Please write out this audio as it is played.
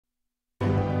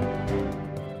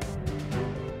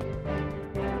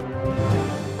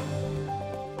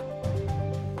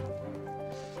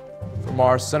From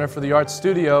our Center for the Arts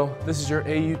studio, this is your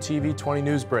AUTV-20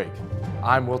 News Break.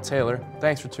 I'm Will Taylor.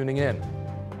 Thanks for tuning in.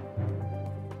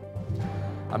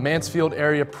 A Mansfield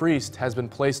area priest has been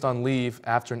placed on leave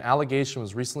after an allegation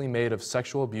was recently made of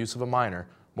sexual abuse of a minor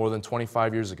more than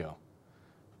 25 years ago.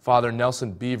 Father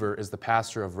Nelson Beaver is the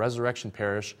pastor of Resurrection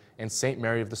Parish and St.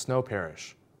 Mary of the Snow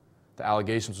Parish. The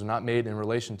allegations were not made in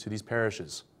relation to these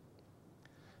parishes.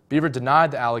 Beaver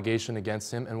denied the allegation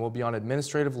against him and will be on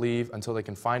administrative leave until they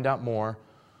can find out more.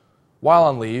 While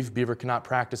on leave, Beaver cannot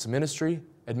practice ministry,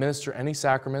 administer any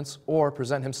sacraments, or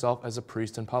present himself as a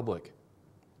priest in public.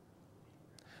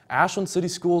 Ashland City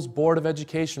Schools Board of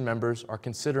Education members are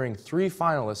considering 3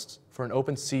 finalists for an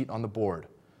open seat on the board.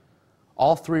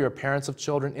 All 3 are parents of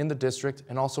children in the district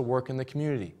and also work in the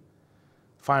community.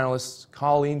 Finalists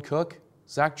Colleen Cook,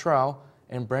 Zach Trow,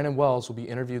 and Brandon Wells will be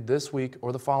interviewed this week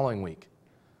or the following week.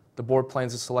 The board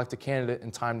plans to select a candidate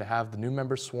in time to have the new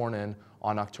members sworn in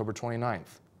on October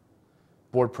 29th.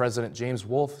 Board President James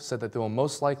Wolfe said that they will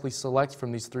most likely select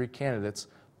from these 3 candidates,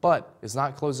 but is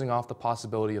not closing off the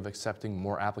possibility of accepting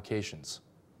more applications.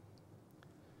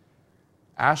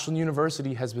 Ashland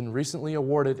University has been recently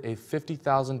awarded a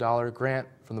 $50,000 grant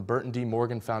from the Burton D.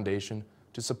 Morgan Foundation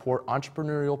to support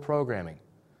entrepreneurial programming.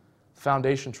 The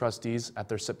foundation trustees at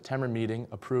their September meeting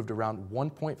approved around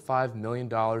 $1.5 million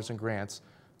in grants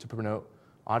to promote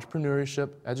entrepreneurship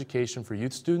education for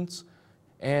youth students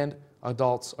and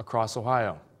adults across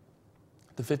Ohio.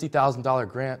 The $50,000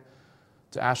 grant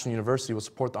to Ashland University will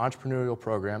support the entrepreneurial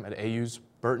program at AU's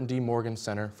Burton D. Morgan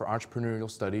Center for Entrepreneurial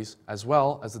Studies, as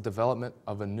well as the development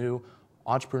of a new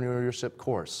entrepreneurship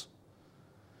course.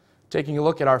 Taking a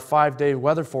look at our 5-day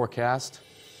weather forecast,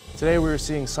 today we are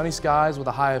seeing sunny skies with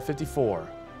a high of 54.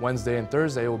 Wednesday and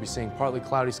Thursday we'll be seeing partly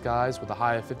cloudy skies with a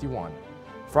high of 51.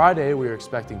 Friday we are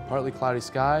expecting partly cloudy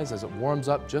skies as it warms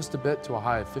up just a bit to a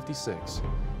high of 56.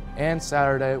 And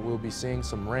Saturday we'll be seeing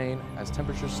some rain as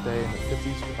temperatures stay in the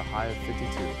 50s with a high of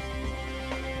 52.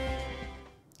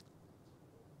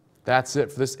 That's it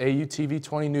for this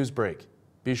AUTV-20 News Break.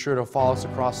 Be sure to follow us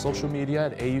across social media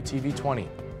at AUTV-20.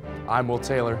 I'm Will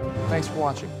Taylor. Thanks for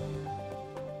watching.